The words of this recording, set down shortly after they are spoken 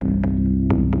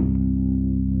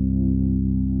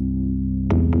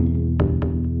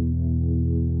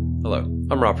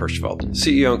I'm Rob Hirschfeld,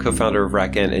 CEO and co-founder of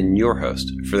RackN and your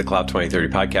host for the Cloud 2030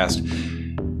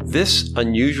 podcast. This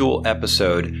unusual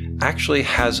episode actually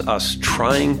has us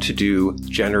trying to do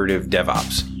generative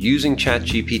DevOps using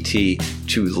ChatGPT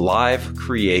to live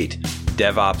create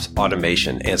DevOps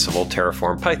automation, Ansible,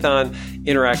 Terraform, Python,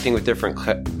 interacting with different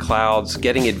clouds,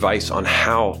 getting advice on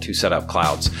how to set up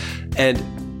clouds. And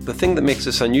the thing that makes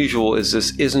this unusual is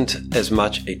this isn't as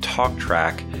much a talk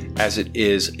track as it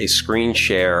is a screen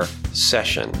share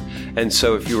session. And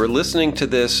so if you are listening to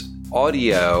this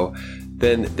audio,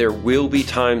 then there will be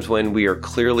times when we are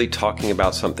clearly talking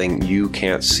about something you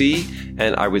can't see.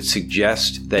 And I would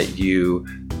suggest that you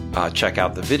check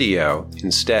out the video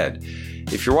instead.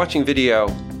 If you're watching video,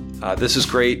 this is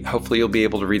great. Hopefully you'll be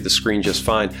able to read the screen just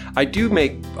fine. I do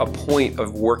make a point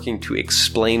of working to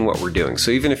explain what we're doing.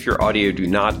 So even if your audio, do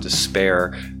not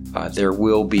despair. There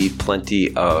will be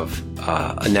plenty of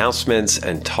announcements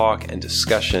and talk and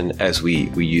discussion as we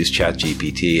use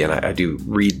ChatGPT, and I do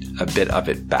read a bit of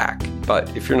it back.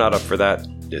 But if you're not up for that,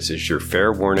 this is your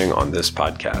fair warning on this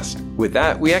podcast. With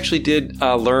that, we actually did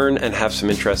learn and have some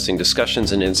interesting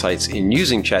discussions and insights in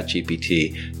using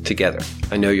ChatGPT together.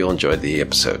 I know you'll enjoy the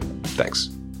episode. Thanks.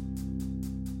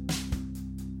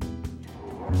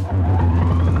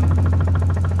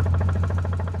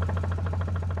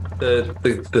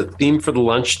 The theme for the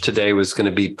lunch today was going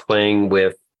to be playing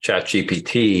with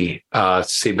ChatGPT,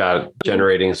 see about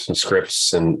generating some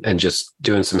scripts and just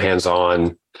doing some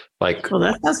hands-on, like. Well,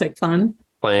 that sounds like fun.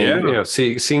 Playing, yeah.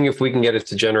 Seeing if we can get it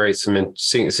to generate some,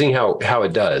 seeing how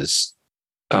it does.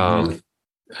 Mm-hmm.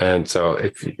 And so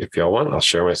if y'all want, I'll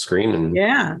share my screen and.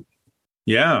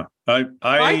 Yeah.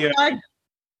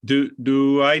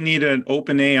 Do I need an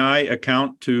OpenAI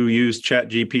account to use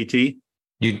ChatGPT?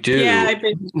 You do. You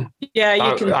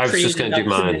can. I was just going to do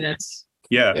mine.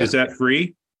 Yeah. Is that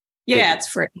free? Yeah, it's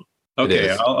free.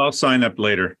 Okay, I'll sign up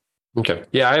later. Okay.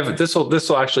 Yeah, I have. This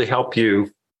will actually help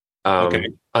you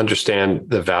understand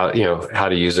the value. How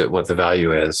to use it, what the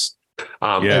value is.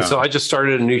 And so I just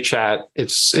started a new chat.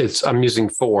 I'm using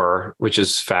 4, which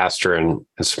is faster and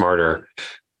smarter.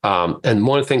 And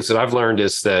one of the things that I've learned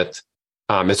is that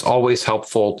it's always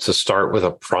helpful to start with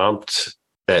a prompt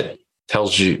that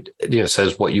tells you,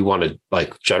 says what you want to,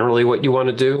 like generally what you want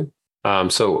to do.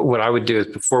 So what I would do is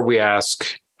before we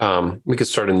ask, we could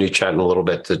start a new chat in a little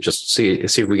bit to just see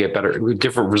if we get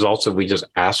different results if we just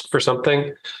ask for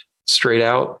something straight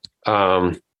out.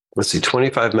 Let's see,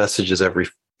 25 messages every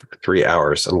 3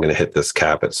 hours. I'm going to hit this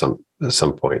cap at some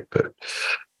point, but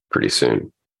pretty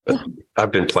soon. But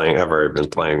I've already been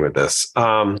playing with this.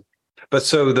 But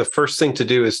so the first thing to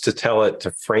do is to tell it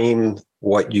to frame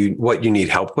what you need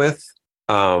help with.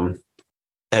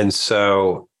 And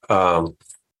so,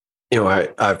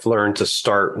 I've learned to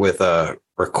start with a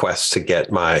request to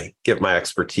get my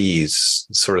expertise,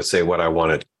 sort of say what I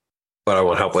want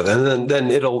help with. And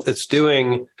then it's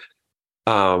doing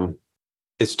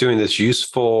this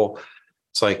useful,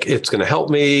 it's like, it's going to help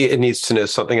me. It needs to know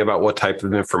something about what type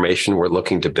of information we're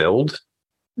looking to build.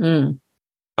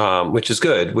 Which is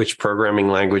good, which programming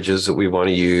languages that we want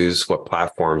to use, what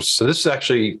platforms. So this is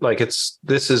actually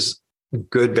this is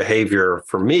good behavior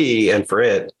for me and for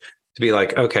it to be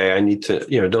like, okay, I need to,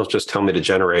 don't just tell me to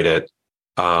generate it.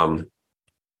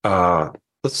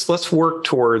 Let's work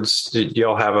towards, do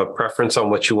y'all have a preference on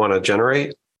what you want to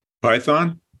generate?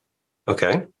 Python.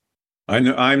 Okay. I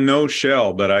know I'm no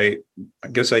shell, but I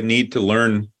guess I need to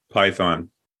learn Python.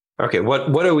 Okay,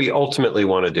 what do we ultimately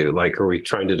want to do? Like, are we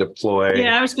trying to deploy?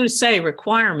 Yeah, I was going to say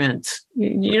requirement.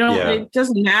 It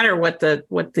doesn't matter what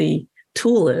the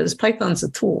tool is. Python's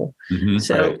a tool. Mm-hmm.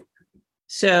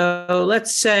 So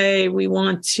let's say we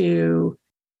want to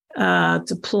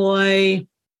deploy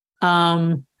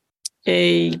a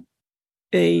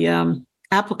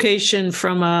application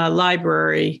from a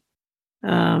library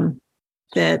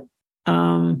that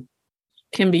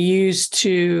can be used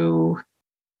to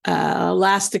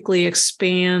elastically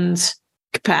expand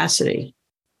capacity.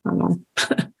 I don't know.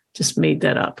 Just made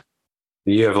that up.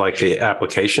 You have like the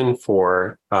application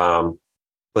for,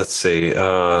 let's see,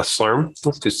 Slurm.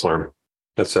 Let's do Slurm.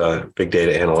 That's big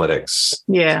data analytics.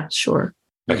 Yeah, sure.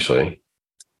 Actually,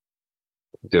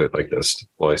 do it like this.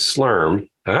 Deploy Slurm.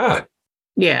 Yeah.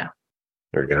 There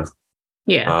we go.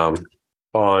 Yeah.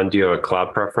 Do you have a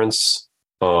cloud preference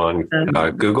on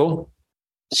Google?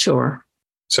 Sure.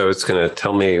 So it's going to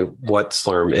tell me what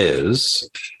Slurm is,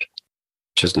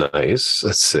 which is nice.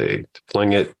 Let's see,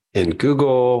 deploying it in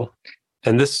Google.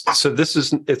 And it's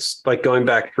like going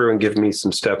back through and giving me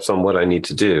some steps on what I need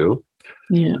to do.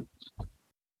 Yeah.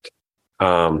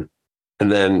 And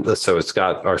then, so it's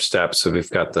got our steps. So we've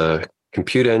got the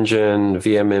compute engine,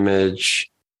 VM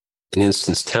image, an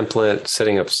instance template,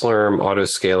 setting up Slurm, auto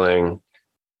scaling.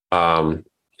 And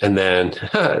then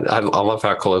I love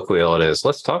how colloquial it is.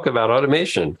 Let's talk about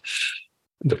automation.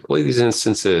 Deploy these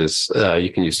instances.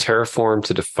 You can use Terraform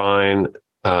to define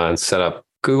and set up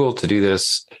Google to do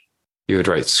this. You would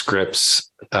write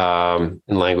scripts in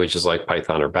languages like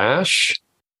Python or Bash.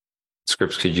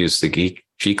 Scripts could use the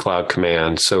gcloud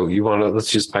command. So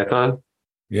let's use Python?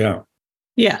 Yeah.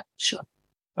 Yeah, sure.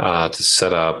 To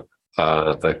set up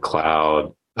the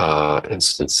cloud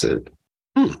instances.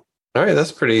 All right,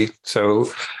 that's pretty. So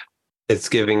it's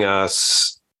giving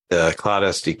us the Cloud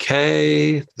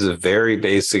SDK. This is a very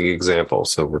basic example.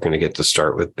 So we're going to get to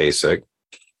start with basic.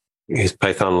 Use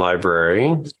Python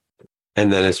library.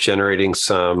 And then it's generating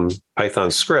some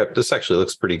Python script. This actually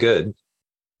looks pretty good.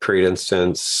 Create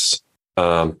instance,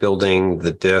 building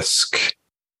the disk.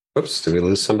 Whoops, did we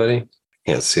lose somebody?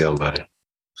 Can't see somebody.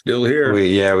 Still here.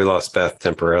 We lost Beth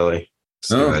temporarily.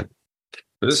 This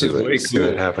is way cool. See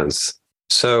what happens.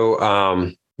 So,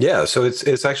 so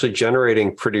it's actually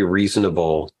generating pretty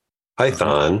reasonable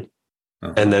Python.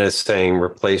 And then it's saying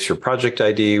replace your project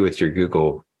ID with your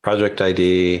Google project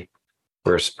ID.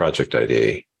 Where's project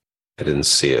ID? I didn't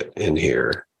see it in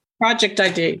here. Project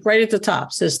ID, right at the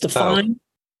top, says define,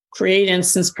 create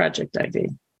instance project ID.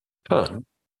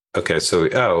 Okay, so,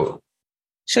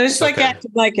 So it's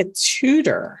acting like a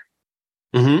tutor.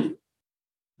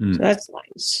 Mm-hmm. So that's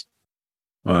nice.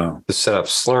 Wow. To set up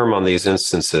Slurm on these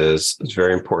instances, it's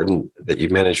very important that you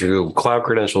manage your Google Cloud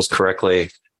credentials correctly.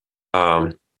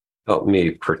 Help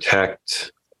me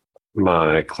protect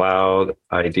my cloud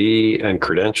ID and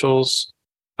credentials.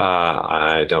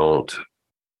 I don't.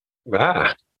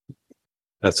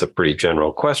 That's a pretty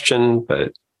general question,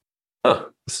 but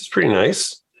this is pretty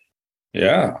nice.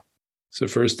 Yeah. It's the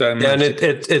first time. And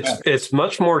it's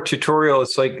much more tutorial.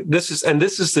 It's like this is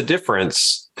the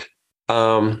difference.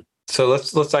 So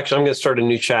let's actually, I'm going to start a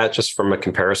new chat just from a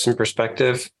comparison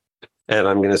perspective. And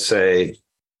I'm going to say,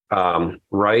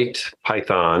 write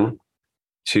Python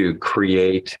to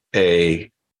create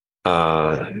a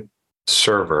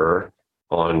server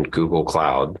on Google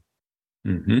Cloud.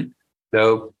 Mm-hmm.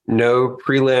 No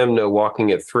prelim, no walking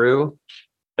it through.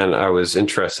 And I'm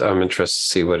interested to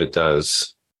see what it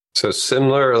does. So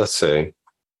similar, let's say,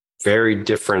 very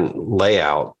different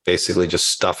layout, basically just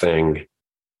stuffing.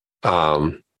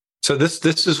 So this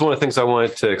is one of the things I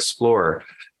wanted to explore.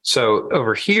 So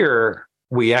over here,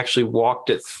 we actually walked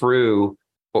it through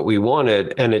what we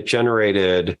wanted, and it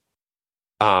generated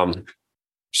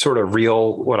sort of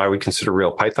what I would consider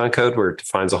real Python code, where it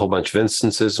defines a whole bunch of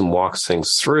instances and walks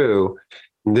things through.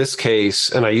 In this case,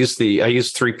 and I used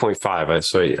 3.5,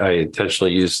 so I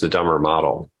intentionally used the dumber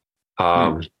model.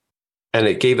 And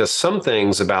it gave us some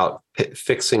things about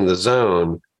fixing the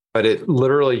zone, but it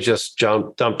literally just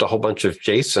dumped a whole bunch of a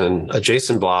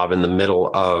JSON blob in the middle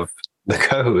of the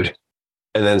code,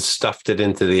 and then stuffed it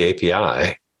into the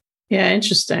API. Yeah,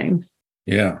 interesting.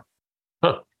 Yeah.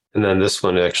 And then this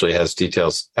one actually has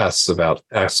details, asks about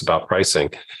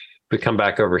pricing. We come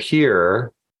back over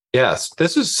here. Yes,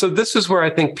 this is where I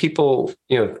think people,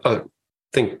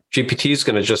 think GPT is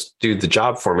going to just do the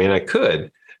job for me, and I could.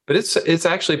 But it's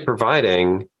actually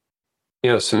providing,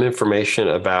 some information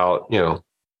about,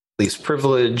 least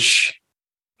privilege.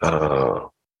 But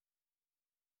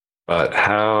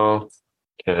how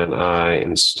can I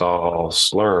install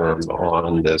Slurm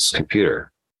on this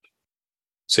computer?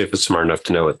 See if it's smart enough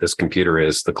to know what this computer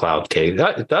is. The cloud cave.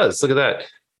 It does. Look at that.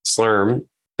 Slurm,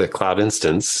 the cloud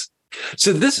instance.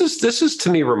 So this is to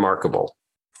me remarkable.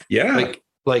 Yeah.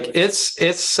 Like it's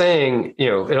saying,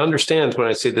 it understands when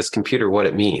I say this computer what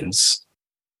it means.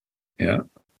 Yeah.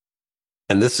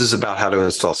 And this is about how to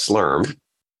install Slurm,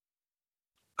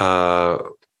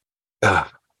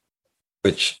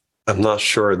 which I'm not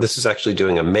sure. This is actually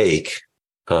doing a make.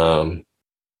 So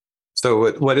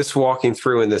what it's walking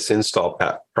through in this install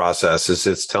process is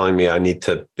it's telling me I need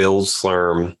to build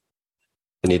Slurm.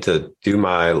 I need to do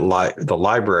the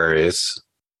libraries.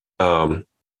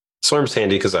 Slurm's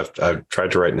handy because I've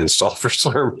tried to write an install for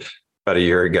Slurm about a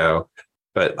year ago,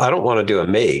 but I don't want to do a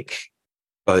make.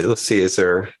 But let's see,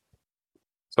 so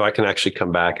I can actually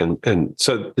come back and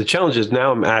so the challenge is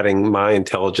now I'm adding my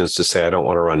intelligence to say I don't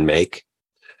want to run make.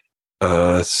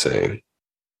 Let's see.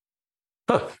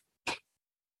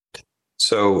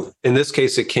 So in this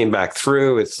case, it came back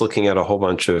through. It's looking at a whole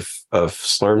bunch of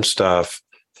Slurm stuff.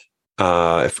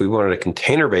 If we wanted a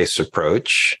container-based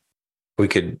approach, we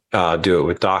could do it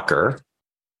with Docker.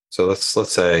 So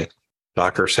let's say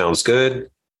Docker sounds good.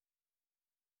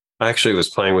 I actually was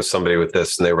playing with somebody with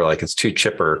this, and they were like, "It's too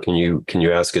chipper. Can you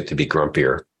ask it to be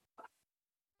grumpier?"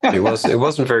 It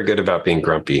wasn't very good about being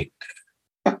grumpy.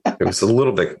 It was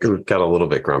it got a little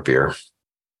bit grumpier.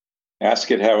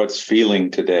 Ask it how it's feeling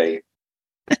today.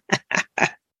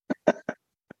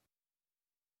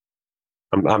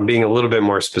 I'm being a little bit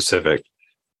more specific.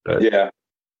 Yeah.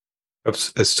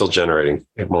 Oops, it's still generating.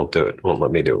 It won't do it. It won't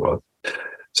let me do it well.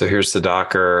 So here's the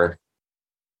Docker.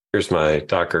 Here's my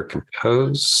Docker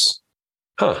Compose.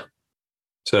 Huh.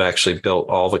 So it actually built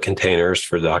all the containers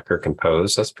for Docker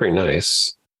Compose. That's pretty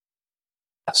nice.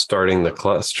 Starting the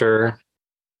cluster.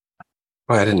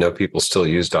 Oh, I didn't know people still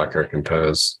use Docker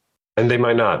Compose. And they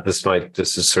might not. This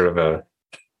is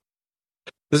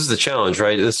the challenge,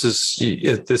 right?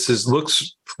 This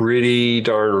looks pretty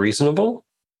darn reasonable.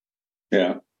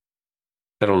 Yeah.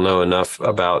 I don't know enough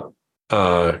about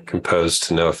Compose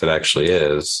to know if it actually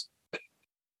is.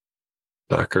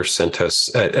 Docker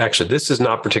CentOS. Actually, this is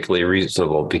not particularly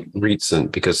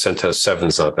recent because CentOS 7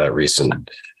 is not that recent.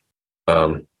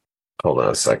 Hold on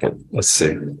a second. Let's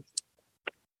see.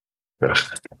 Ugh.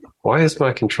 Why is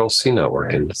my Control C not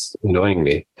working? It's annoying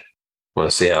me.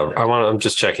 I'm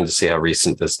just checking to see how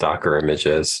recent this Docker image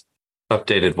is.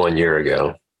 Updated 1 year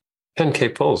ago.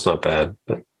 10K pull is not bad.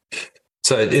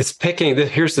 So it's picking,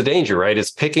 here's the danger, right?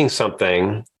 It's picking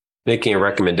something, making a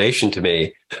recommendation to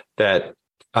me that,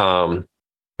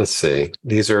 let's see,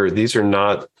 these are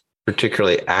not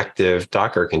particularly active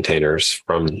Docker containers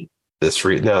from this.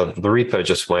 Now, the repo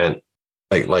just went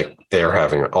like they're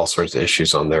having all sorts of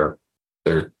issues on their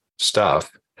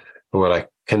stuff. But what I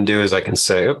can do is I can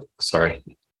say, oh, sorry.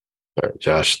 All right,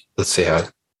 Josh, let's see how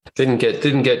didn't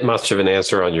get much of an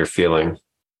answer on your feeling.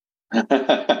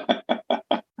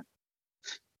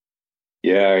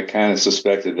 Yeah, I kind of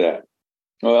suspected that.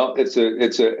 Well, it's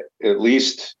at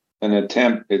least an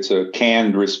attempt. It's a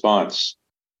canned response.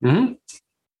 Mm-hmm.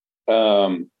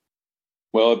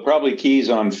 Well, it probably keys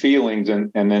on feelings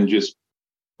and then just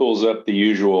pulls up the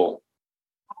usual.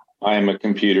 I am a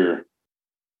computer.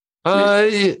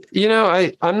 I'm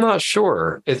not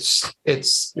sure. It's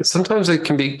sometimes it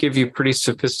can give you pretty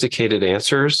sophisticated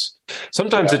answers.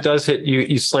 Sometimes it does hit you.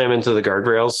 You slam into the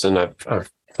guardrails, and I've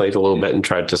played a little bit and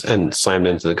tried to and slammed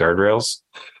into the guardrails.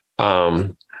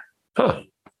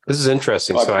 This is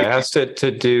interesting. So I asked it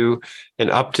to do an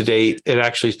up-to-date. It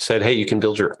actually said, "Hey, you can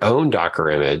build your own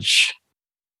Docker image,"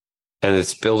 and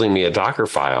it's building me a Docker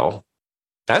file.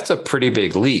 That's a pretty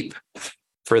big leap.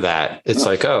 For that, it's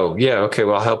like, oh yeah, okay,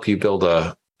 well, I'll help you build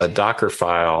a Docker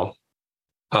file.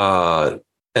 And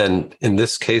in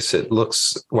this case, it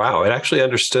looks, wow, it actually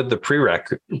understood the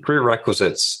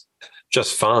prerequisites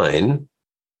just fine.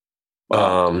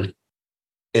 Wow.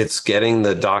 It's getting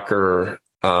the Docker.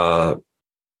 I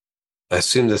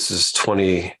assume this is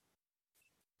 20.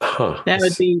 That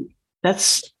would be.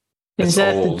 Is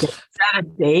that a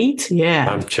date? Yeah,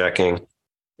 I'm checking.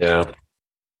 Yeah.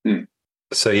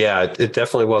 So yeah, it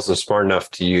definitely wasn't smart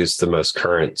enough to use the most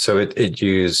current. So it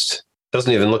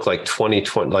doesn't even look like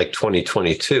 2020, like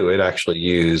 2022. It actually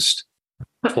used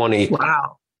 20.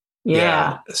 Wow.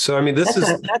 Yeah. So I mean, that's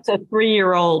a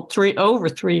 3-year-old, over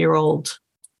 3-year-old.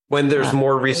 When there's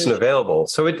more recent available.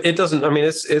 So it doesn't. I mean,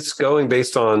 it's going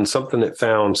based on something it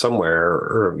found somewhere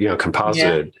or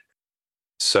composited. Yeah.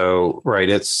 So right,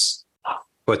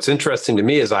 what's interesting to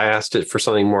me is I asked it for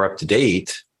something more up to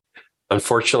date.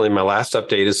 Unfortunately, my last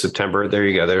update is September. There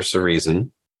you go. There's the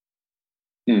reason.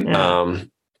 Yeah.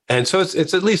 And so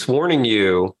it's at least warning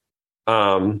you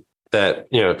that,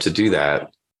 to do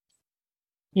that.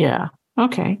 Yeah.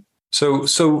 Okay. So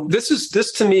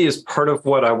this to me is part of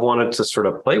what I wanted to sort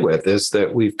of play with, is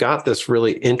that we've got this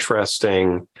really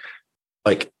interesting,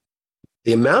 like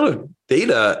the amount of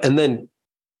data and then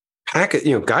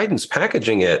guidance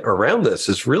packaging it around this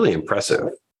is really impressive.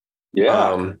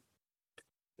 Yeah.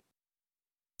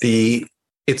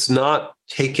 It's not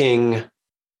taking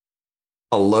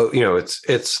a low,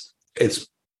 it's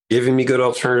giving me good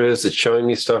alternatives. It's showing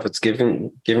me stuff. It's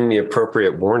giving me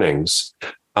appropriate warnings.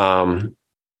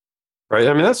 Right.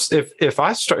 I mean, that's if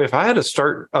I had a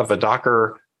start of a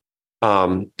Docker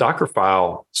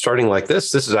file starting like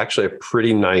this is actually a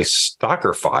pretty nice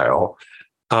Docker file.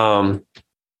 Let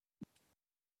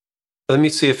me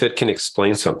see if it can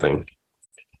explain something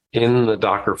in the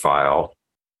Docker file.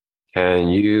 Can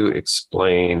you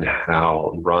explain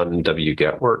how run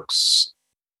wget works?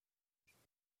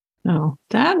 Oh,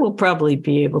 that will probably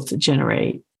be able to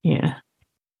generate. Yeah.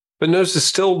 But notice it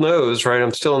still knows, right?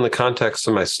 I'm still in the context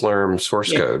of my Slurm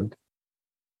source code.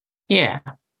 Yeah.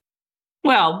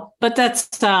 Well, but that's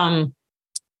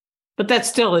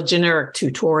still a generic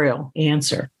tutorial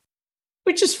answer,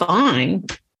 which is fine.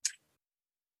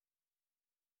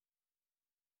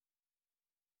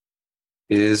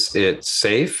 Is it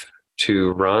safe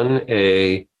to run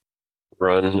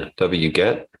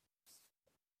wget?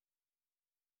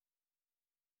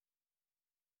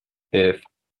 if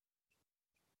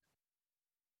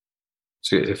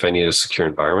I need a secure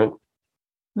environment.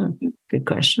 Good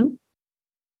question.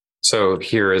 So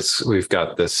we've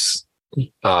got this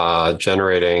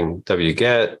generating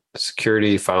wget,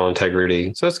 security, file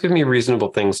integrity. So it's giving me reasonable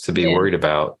things to be worried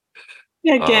about.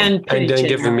 Yeah, again, and then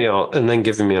giving me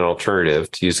an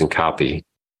alternative to using copy.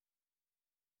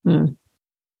 How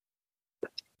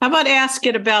about ask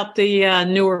it about the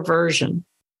newer version?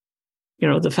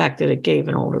 The fact that it gave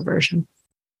an older version.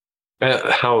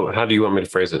 How do you want me to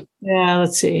phrase it? Yeah,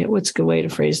 let's see. What's a good way to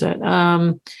phrase that?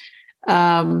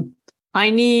 I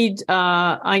need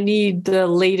the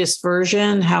latest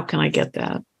version. How can I get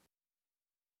that?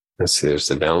 Let's see. There's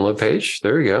the download page.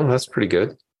 There you go. That's pretty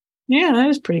good. Yeah, that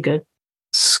is pretty good.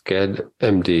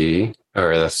 SkedMD. All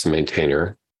right, that's the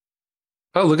maintainer.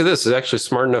 Oh, look at this! It's actually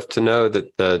smart enough to know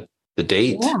that the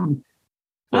date or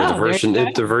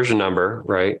the version number,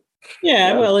 right?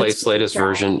 Yeah. Well, place latest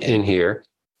version in here.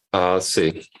 Let's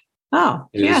see. Oh,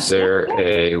 is there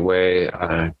a way?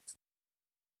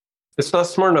 It's not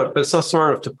smart enough. It's not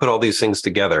smart enough to put all these things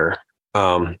together.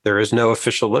 There is no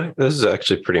official. This is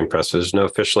actually pretty impressive. There's no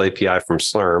official API from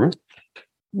Slurm.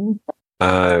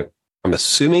 I'm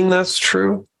assuming that's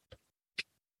true.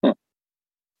 Let's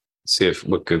see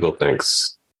what Google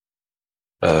thinks.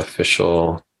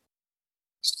 Official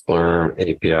Slurm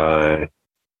API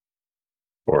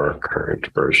for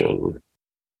current version.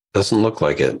 Doesn't look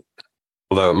like it.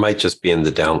 Although it might just be in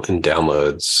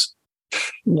downloads.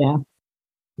 Yeah.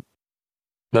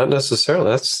 Not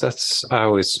necessarily.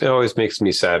 It always makes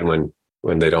me sad when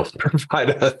they don't provide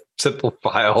a simple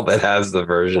file that has the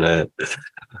version in it.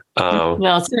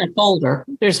 Well, it's in a folder.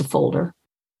 There's a folder.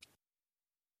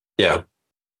 Yeah,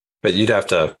 but you'd have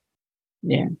to.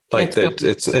 Yeah, like that.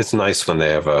 It's nice when they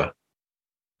have a.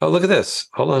 Oh, look at this!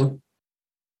 Hold on.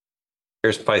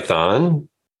 Here's Python.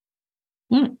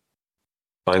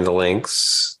 Find the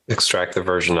links. Extract the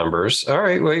version numbers. All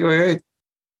right, wait.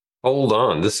 Hold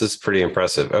on. This is pretty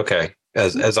impressive. Okay.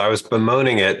 As I was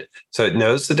bemoaning it, so it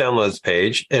knows the downloads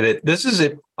page, and this is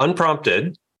it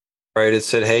unprompted, right? It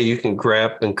said, "Hey, you can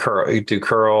grep and curl. You do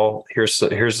curl. Here's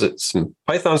some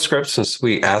Python scripts, since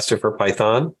we asked it for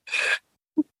Python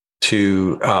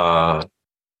to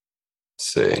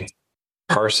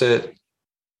parse it,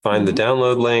 find the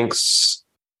download links,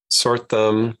 sort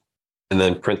them, and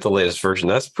then print the latest version."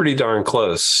 That's pretty darn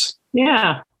close.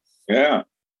 Yeah. Yeah.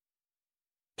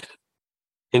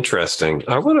 Interesting.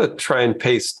 I want to try and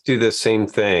do the same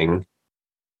thing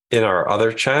in our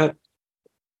other chat.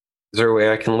 Is there a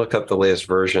way I can look up the latest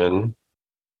version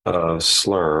of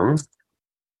Slurm?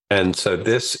 And so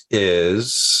this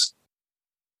is,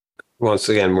 once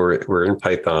again, we're in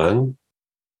Python.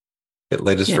 Get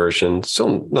latest version.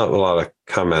 Still not a lot of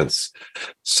comments.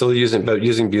 Still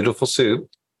using Beautiful Soup.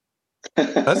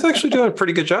 That's actually doing a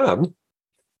pretty good job.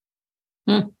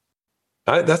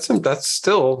 That's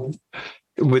still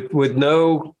with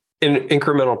no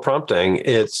incremental prompting.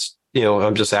 It's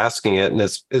I'm just asking it, and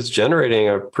it's generating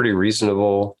a pretty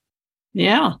reasonable.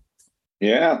 Yeah.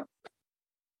 Yeah.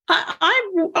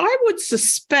 I would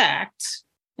suspect,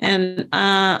 and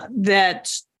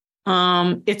that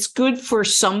it's good for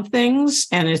some things,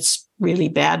 and it's really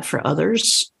bad for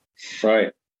others.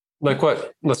 Right. Like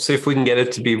what? Let's see if we can get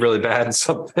it to be really bad at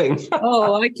something.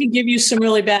 I can give you some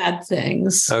really bad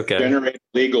things. Okay. Generate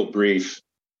legal brief.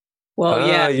 Well,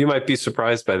 yeah. You might be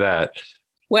surprised by that.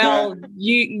 Well,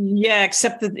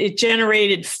 except that it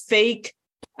generated fake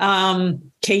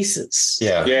cases.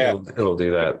 Yeah. Yeah. It'll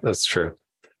do that. That's true.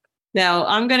 Now,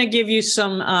 I'm going to give you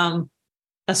some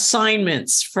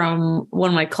assignments from one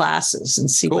of my classes and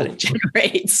see what it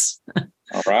generates.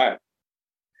 All right.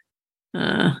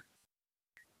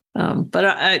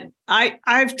 But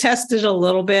I've tested a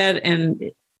little bit,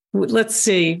 and let's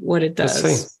see what it does.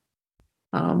 Let's see.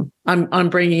 I'm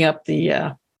bringing up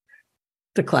the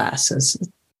classes.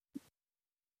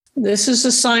 This is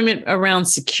assignment around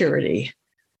security,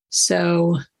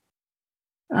 so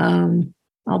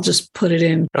I'll just put it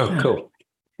in. Oh, cool.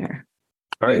 Here.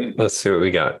 All right, let's see what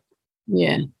we got.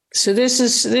 Yeah. So this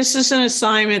is an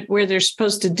assignment where they're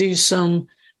supposed to do some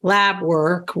lab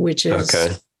work, which is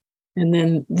okay. And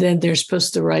then they're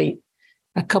supposed to write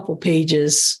a couple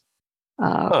pages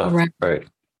around. Right.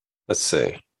 Let's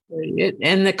see.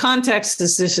 And the context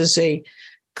is this is a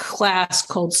class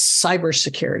called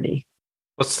cybersecurity.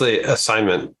 What's the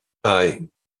assignment? I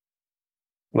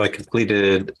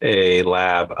completed a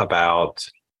lab about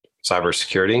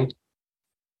cybersecurity.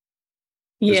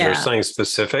 Yeah. Is there something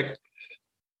specific?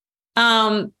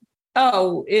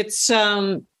 It's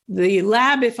the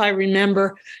lab, if I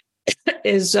remember,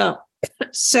 is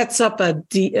sets up a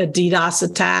DDoS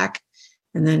attack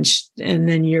and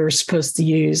then you're supposed to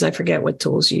use, I forget what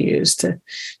tools you use to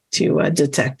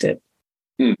detect it.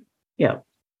 Yeah.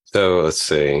 So let's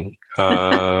see.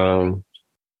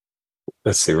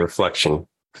 Reflection.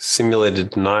 Simulated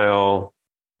denial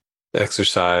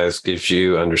exercise gives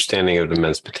you understanding of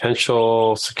immense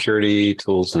potential, security,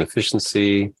 tools, and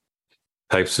efficiency.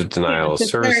 Types of denial of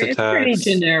service attacks. It's pretty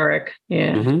generic.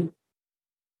 Yeah. Mm-hmm.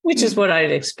 Which is what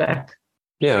I'd expect.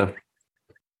 Yeah.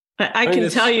 I can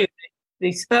tell you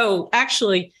these. Oh,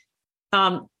 actually,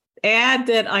 add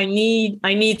that I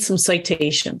need some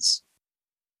citations.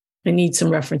 I need some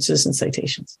references and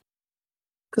citations.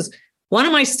 Because one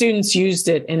of my students used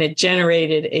it and it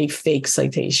generated a fake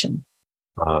citation.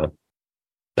 I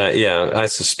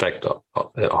suspect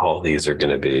all these are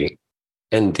going to be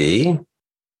ND.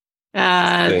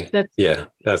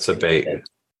 That's a bait.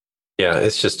 Yeah,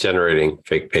 it's just generating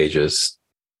fake pages.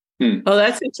 Oh,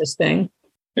 that's interesting.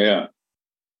 Yeah.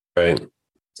 Right.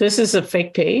 So this is a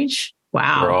fake page.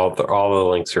 Wow. All the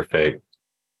links are fake.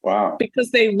 Wow.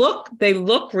 Because they look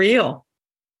real.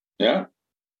 Yeah.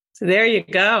 So there you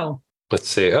go. Let's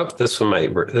see. Oh, this one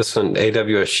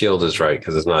AWS Shield is right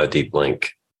because it's not a deep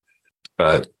link.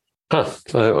 But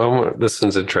this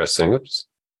one's interesting. Oops.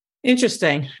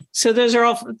 Interesting. So those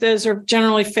are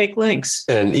generally fake links.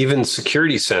 And even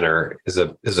Security Center is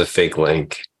a fake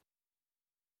link.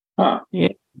 Huh.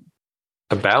 Yeah.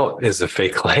 About is a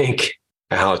fake link.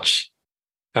 Ouch.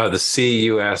 Oh, the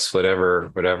CUS,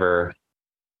 whatever.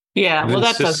 Yeah. Even well,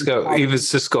 that Cisco, even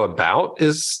Cisco about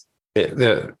is.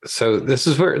 So this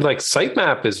is where like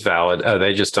sitemap is valid. Oh,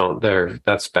 they just don't.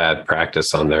 That's bad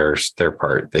practice on their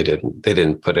part. They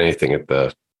didn't put anything at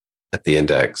the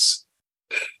index.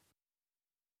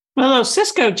 Although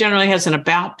Cisco generally has an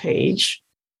about page.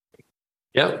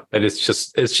 Yeah, but it's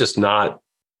just not.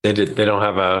 They don't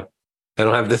have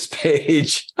this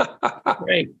page.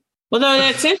 Right. Well, though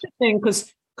that's interesting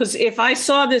because if I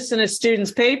saw this in a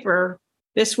student's paper,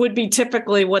 this would be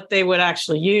typically what they would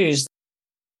actually use.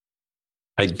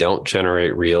 I don't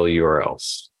generate real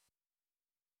URLs.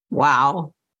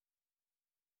 Wow.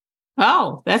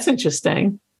 Oh, that's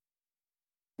interesting.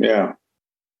 Yeah.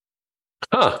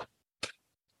 Huh.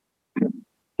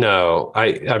 No,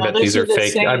 I bet these are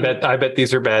fake. I bet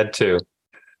these are bad too.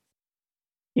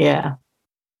 Yeah.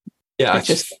 Yeah.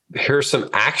 Here's some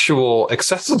actual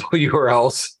accessible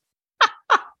URLs.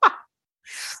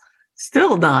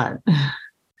 Still not.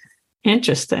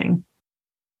 Interesting.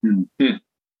 Mm-hmm.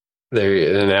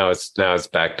 Now it's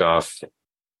backed off.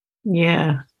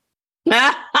 Yeah.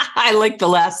 I like the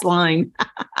last line.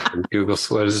 Google,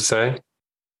 what does it say?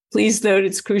 Please note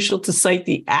it's crucial to cite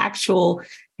the actual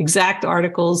exact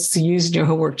articles to use in your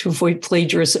homework to avoid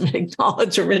plagiarism and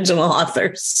acknowledge original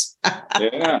authors.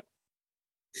 Yeah.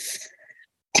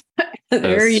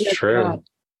 That's true. Go.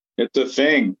 It's a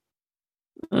thing.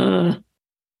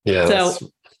 Yeah. So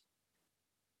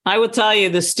I will tell you,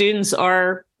 the students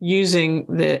are using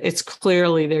it's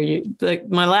clearly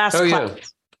my last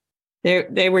class,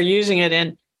 they were using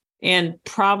it and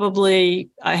probably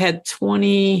I had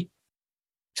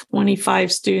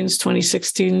 25 students, 26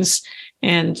 students,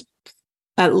 and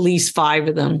at least 5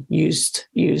 of them used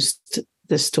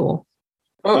this tool.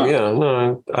 Oh yeah,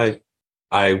 no,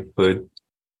 I would.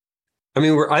 I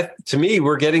mean,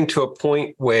 we're getting to a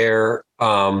point where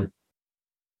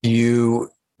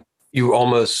you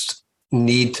almost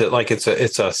need to, like, it's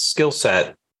a skill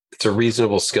set. It's a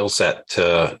reasonable skill set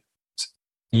to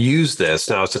use this.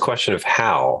 Now it's a question of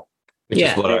how, which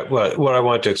is what I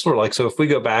want to explore. Like, so if we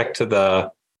go back to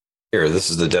this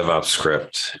is the DevOps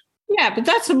script. Yeah, but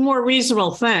that's a more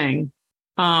reasonable thing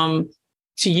to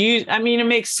use. I mean, it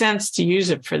makes sense to use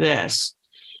it for this.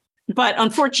 But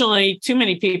unfortunately, too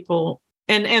many people,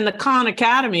 and the Khan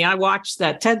Academy, I watched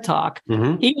that TED Talk.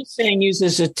 Mm-hmm. He was saying use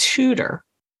as a tutor,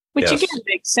 which again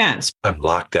makes sense. I'm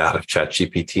locked out of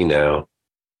ChatGPT now,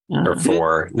 or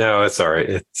 4. No, it's all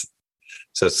right.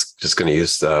 So it's just going to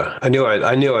use I knew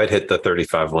I'd hit the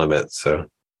 35 limit. So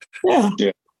yeah.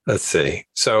 Let's see.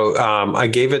 So I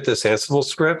gave it this Ansible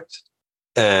script,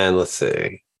 and let's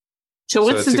see. So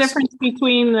what's the difference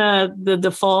between the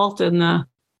default and the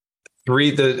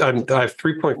 3? I have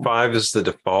 3.5 is the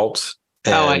default.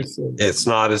 And I see. It's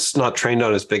not trained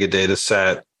on as big a data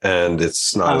set, and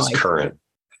it's not as current.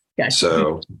 Gotcha.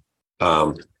 So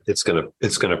it's gonna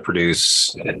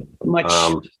produce much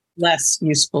less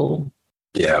useful.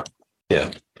 Yeah.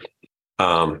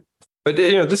 But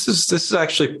this is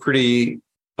actually pretty.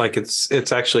 Like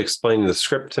it's actually explaining the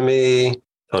script to me,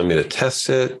 telling me to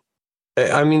test it.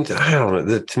 I mean, I don't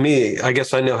know. To me, I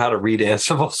guess I know how to read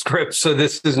Ansible scripts, so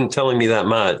this isn't telling me that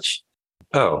much.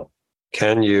 Oh,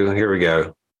 here we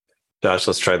go. Josh,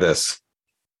 let's try this.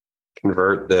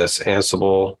 convert this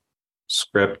Ansible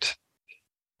script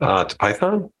to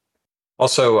Python.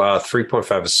 Also,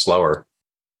 3.5 is slower.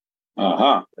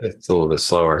 It's a little bit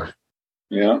slower.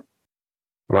 Yeah.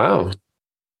 Wow.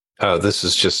 Oh, this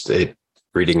is just it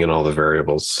reading in all the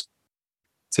variables.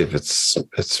 See if it's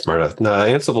smart enough. No,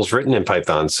 Ansible's written in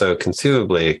Python, so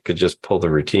conceivably it could just pull the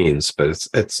routines, but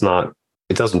it's not.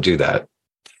 It doesn't do that.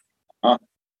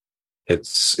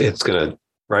 It's gonna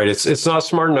right. It's not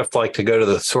smart enough like to go to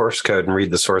the source code and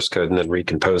read the source code and then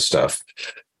recompose stuff.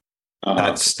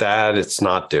 That's that. It's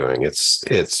not doing.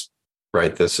 It's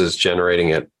right. This is generating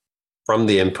it from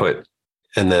the input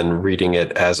and then reading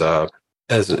it as sort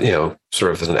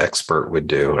of as an expert would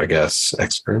do, I guess.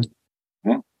 Expert.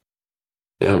 Yeah.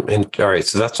 And all right.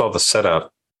 So that's all the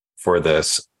setup for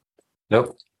this.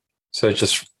 Nope. So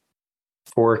just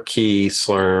 4-key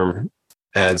Slurm,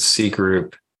 adds C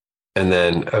group, and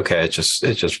then it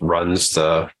just runs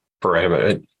the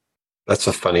parameter. That's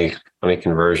a funny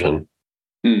conversion.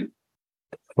 I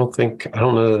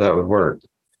don't know that would work.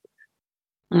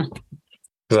 Because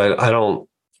I don't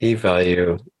key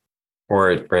value,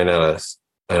 or it ran out of,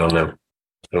 I don't know.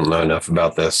 I don't know enough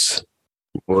about this.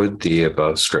 Would the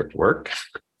above script work?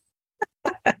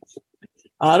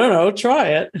 I don't know. Try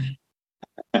it.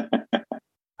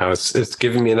 It's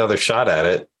giving me another shot at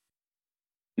it.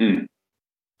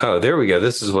 Oh, there we go.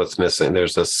 This is what's missing.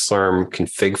 There's a Slurm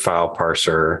config file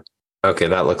parser. Okay,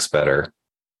 that looks better.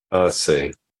 Let's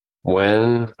see.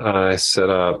 When I set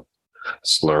up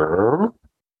Slurm,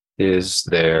 is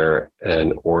there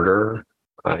an order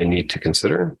I need to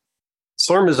consider?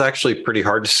 Slurm is actually pretty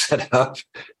hard to set up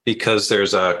because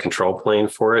there's a control plane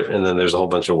for it, and then there's a whole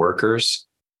bunch of workers.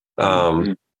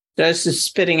 That's just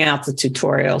spitting out the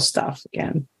tutorial stuff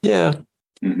again. Yeah.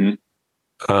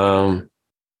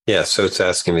 Yeah, so it's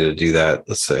asking me to do that.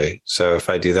 Let's see. So if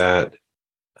I do that,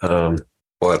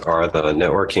 what are the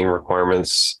networking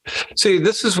requirements? See,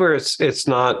 this is where it's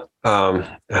not.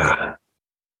 I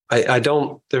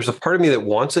don't. There's a part of me that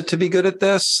wants it to be good at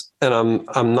this, and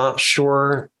I'm not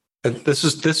sure. This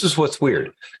is what's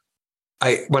weird.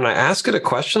 When I ask it a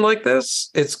question like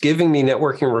this, it's giving me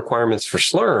networking requirements for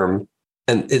Slurm,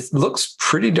 and it looks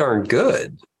pretty darn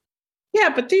good. Yeah,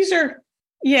 but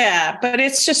but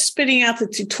it's just spitting out the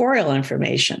tutorial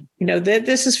information.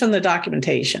 This is from the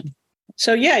documentation.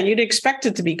 So yeah, you'd expect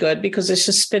it to be good because it's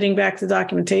just spitting back the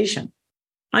documentation.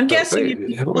 I'm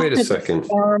guessing. Wait a second.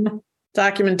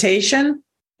 Documentation,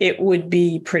 it would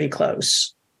be pretty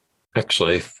close.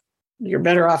 Actually, you're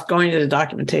better off going to the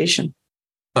documentation.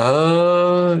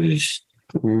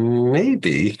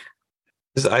 Maybe.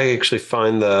 I actually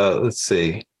find let's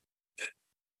see.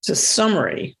 It's a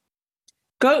summary.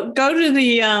 Go to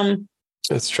the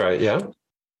let's try it, yeah.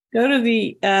 Go to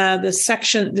the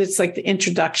section that's like the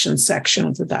introduction section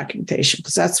of the documentation,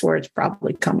 because that's where it's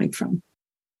probably coming from.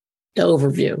 The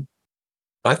overview.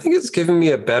 I think it's giving me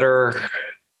a better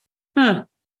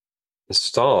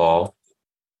install.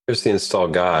 Here's the install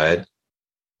guide.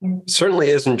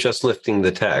 Certainly isn't just lifting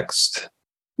the text.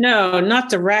 No, not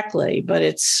directly, but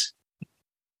it's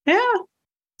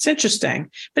interesting.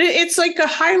 But it's like a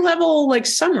high level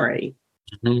summary.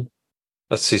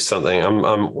 Let's see something.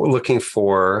 I'm looking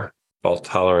for fault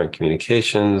tolerant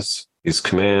communications. These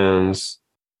commands.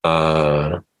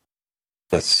 Let's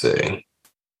see.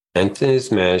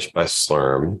 Entities managed by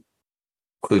Slurm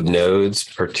include nodes,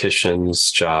 partitions,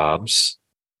 jobs.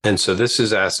 And so this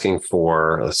is asking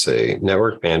for, let's say,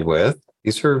 network bandwidth.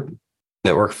 These are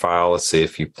network file. Let's see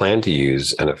if you plan to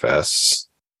use NFS.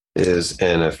 Is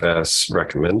NFS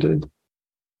recommended?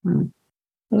 I was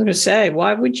going to say,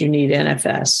 why would you need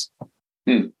NFS?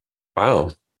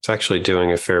 Wow. It's actually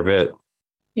doing a fair bit.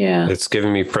 Yeah. It's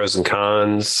giving me pros and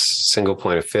cons, single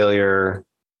point of failure.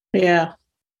 Yeah.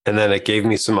 And then it gave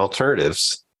me some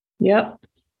alternatives. Yep.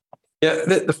 Yeah.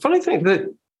 The funny thing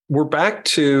that we're back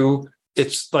to,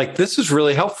 it's like, this is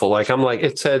really helpful. Like, I'm like,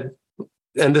 it said,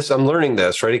 and this, I'm learning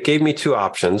this, right? It gave me 2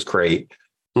 options. Great.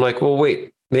 I'm like, well,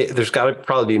 wait, there's got to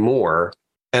probably be more.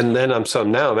 And then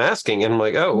now I'm asking, and I'm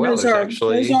like, oh, well, those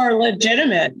are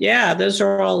legitimate. Yeah. Those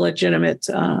are all legitimate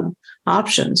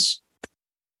options.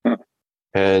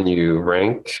 And you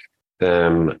rank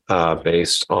them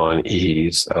based on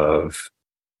ease of,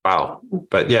 wow.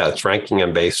 But yeah, it's ranking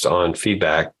them based on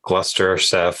feedback, cluster,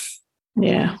 Ceph.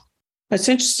 Yeah. It's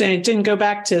interesting. It didn't go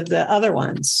back to the other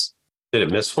ones. Did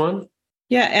it miss one?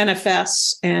 Yeah.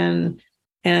 NFS and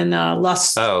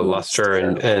Luster. Oh, Luster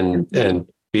and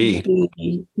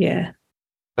B. Yeah.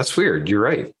 That's weird. You're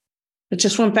right. It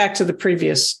just went back to the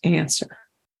previous answer.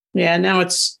 Yeah. Now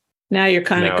you're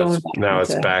kind of going back. Now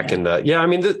it's back in the, yeah. I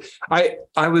mean, I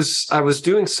was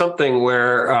doing something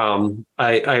where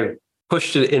I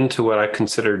pushed it into what I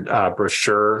considered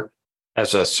brochure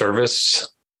as a service.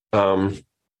 But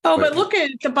look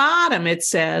at the bottom. It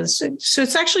says, so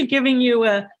it's actually giving you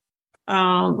a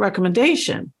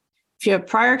recommendation. If you have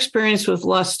prior experience with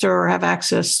Lustre or have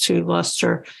access to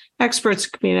Lustre experts,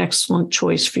 it could be an excellent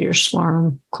choice for your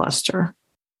Slurm cluster.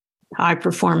 High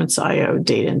performance IO,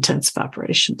 data intensive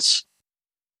operations.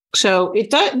 So it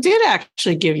did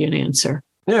actually give you an answer.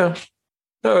 Yeah.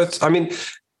 No,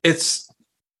 it's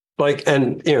like,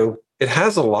 and it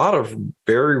has a lot of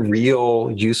very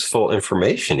real, useful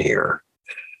information here.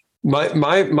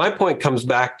 My point comes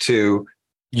back to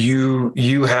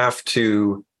you have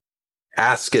to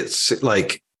ask it,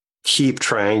 like, keep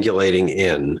triangulating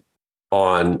in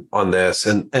on this,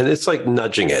 and it's like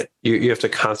nudging it. You have to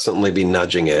constantly be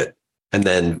nudging it, and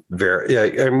then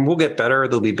we'll get better.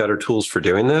 There'll be better tools for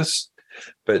doing this,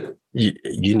 but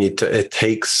you need to. It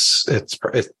takes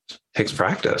practice.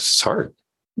 It's hard.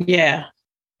 Yeah.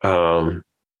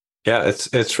 Yeah,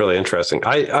 it's really interesting.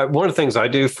 I one of the things I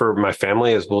do for my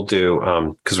family is we'll do,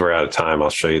 because we're out of time. I'll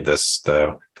show you this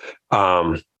though.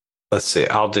 Let's see.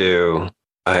 I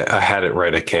had it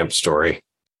write a camp story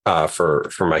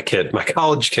for my kid, my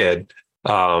college kid.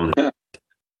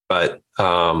 But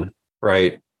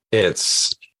right,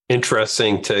 it's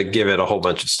interesting to give it a whole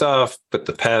bunch of stuff, put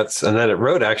the pets, and then it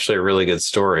wrote actually a really good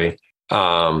story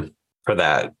for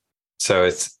that. So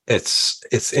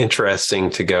it's interesting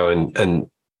to go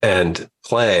and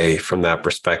play from that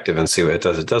perspective and see what it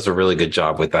does. It does a really good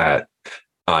job with that.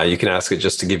 You can ask it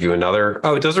just to give you another.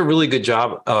 Oh, it does a really good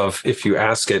job of, if you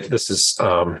ask it, if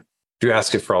you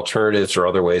ask it for alternatives or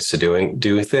other ways to doing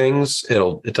things,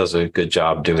 it does a good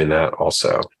job doing that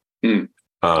also.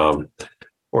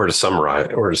 Or to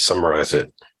summarize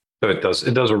it. So it does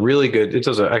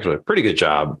actually a pretty good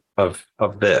job of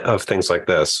things like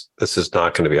this. This is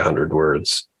not going to be 100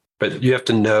 words. But you have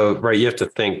to know, right? You have to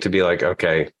think to be like,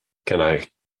 okay, can I?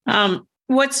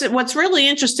 What's really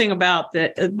interesting about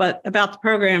the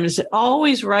program is it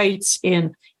always writes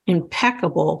in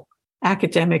impeccable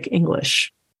academic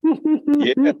English.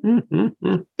 Yeah.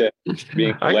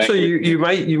 Actually, you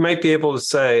might be able to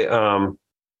say.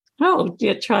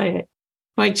 Try it.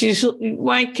 Why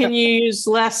can you use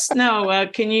less? No,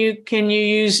 can you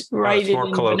use write it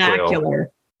in vernacular?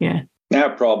 Yeah.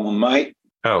 No problem, Mike.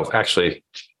 Oh, actually.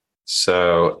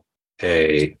 So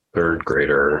a third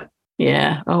grader.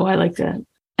 Yeah. Oh, I like that.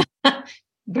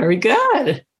 Very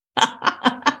good.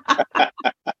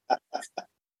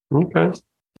 Okay.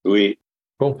 Sweet.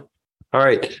 Cool. All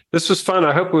right. This was fun.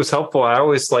 I hope it was helpful. I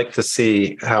always like to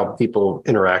see how people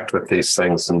interact with these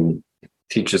things, and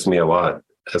teaches me a lot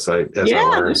as I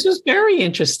learn. This was very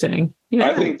interesting. Yeah.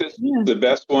 I think this is the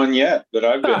best one yet that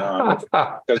I've been on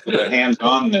because of the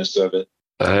hands-onness of it.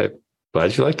 I'm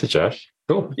glad you liked it, Josh.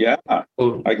 Cool. Yeah.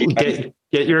 Well,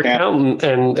 get your accountant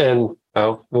and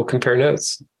we'll compare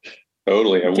notes.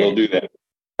 Totally. I will do that.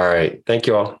 All right. Thank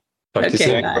you all. Talk to you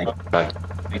soon. Bye.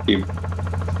 Thank you.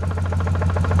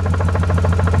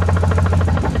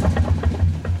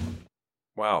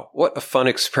 Wow. What a fun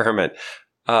experiment.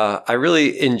 I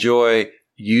really enjoy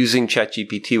using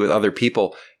ChatGPT with other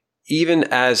people, even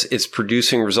as it's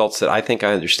producing results that I think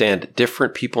I understand.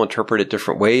 Different people interpret it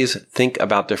different ways, think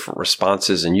about different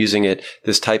responses, and using it,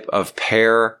 this type of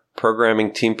pair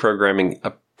programming, team programming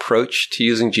approach to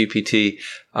using GPT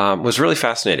was really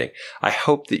fascinating. I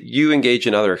hope that you engage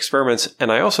in other experiments,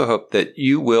 and I also hope that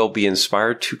you will be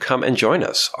inspired to come and join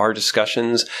us. Our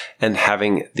discussions and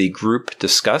having the group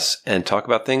discuss and talk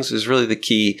about things is really the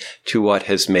key to what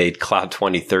has made Cloud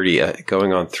 2030 a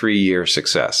going on 3-year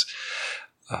success.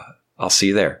 I'll see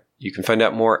you there. You can find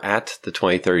out more at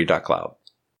the2030.cloud.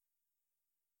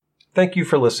 Thank you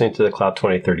for listening to the Cloud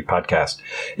 2030 podcast.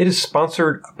 It is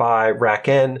sponsored by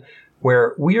RackN,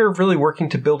 where we are really working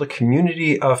to build a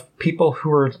community of people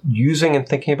who are using and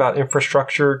thinking about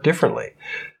infrastructure differently.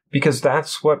 Because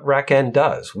that's what RackN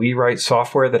does. We write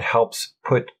software that helps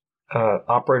put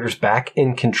operators back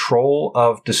in control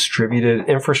of distributed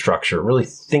infrastructure, really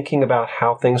thinking about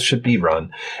how things should be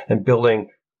run and building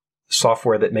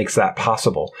software that makes that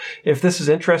possible. If this is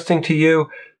interesting to you,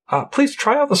 please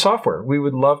try out the software. We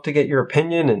would love to get your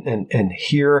opinion and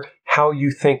hear how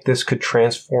you think this could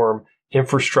transform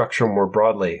infrastructure more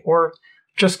broadly, or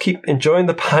just keep enjoying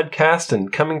the podcast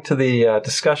and coming to the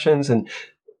discussions and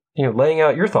laying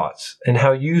out your thoughts and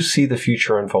how you see the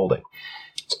future unfolding.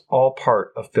 It's all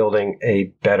part of building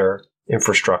a better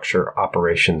infrastructure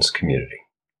operations community.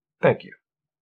 Thank you.